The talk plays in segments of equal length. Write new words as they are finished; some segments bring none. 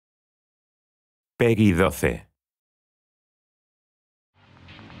Peggy 12.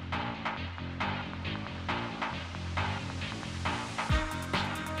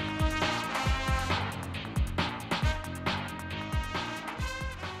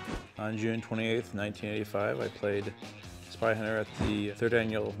 On June 28th, 1985, I played Spyhunter at the 3rd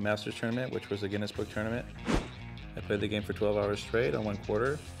Annual Masters Tournament, which was a Guinness Book tournament. I played the game for 12 hours straight on 1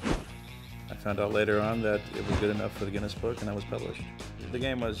 quarter. I found out later on that it was good enough for the Guinness Book, and I was published. The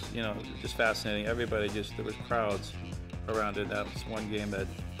game was, just fascinating. Everybody there was crowds around it. That was one game that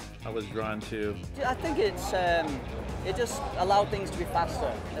I was drawn to. I think it just allowed things to be faster.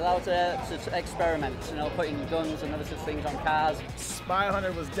 It allowed to experiment, putting guns and other such things on cars.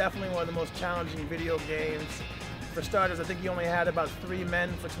 Spyhunter was definitely one of the most challenging video games. For starters, I think you only had about 3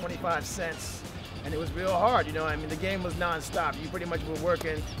 men for 25 cents. And it was real hard, the game was non-stop. You pretty much were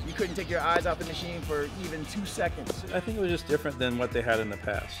working. You couldn't take your eyes off the machine for even 2 seconds. I think it was just different than what they had in the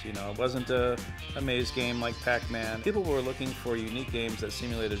past. It wasn't a maze game like Pac-Man. People were looking for unique games that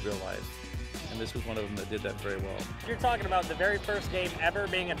simulated real life. And this was one of them that did that very well. You're talking about the very first game ever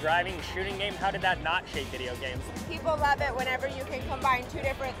being a driving shooting game. How did that not shape video games? People love it whenever you can combine 2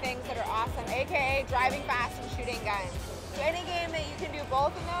 different things that are awesome, aka driving fast and shooting guns. So any game that you can do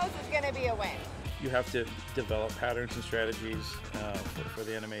both of those is going to be a win. You have to develop patterns and strategies for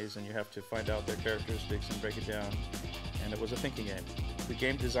the enemies, and you have to find out their characteristics and break it down. And it was a thinking game. The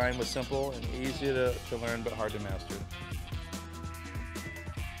game design was simple and easy to learn, but hard to master.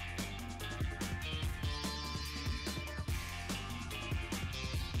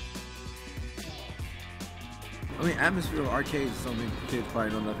 Atmosphere of arcades is something kids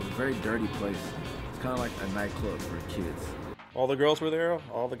probably know nothing. It's a very dirty place. It's kind of like a nightclub for kids. All the girls were there,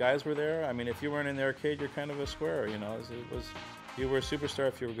 all the guys were there. I mean, if you weren't in the arcade, you're kind of a square, you were a superstar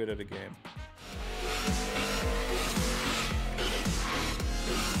if you were good at a game.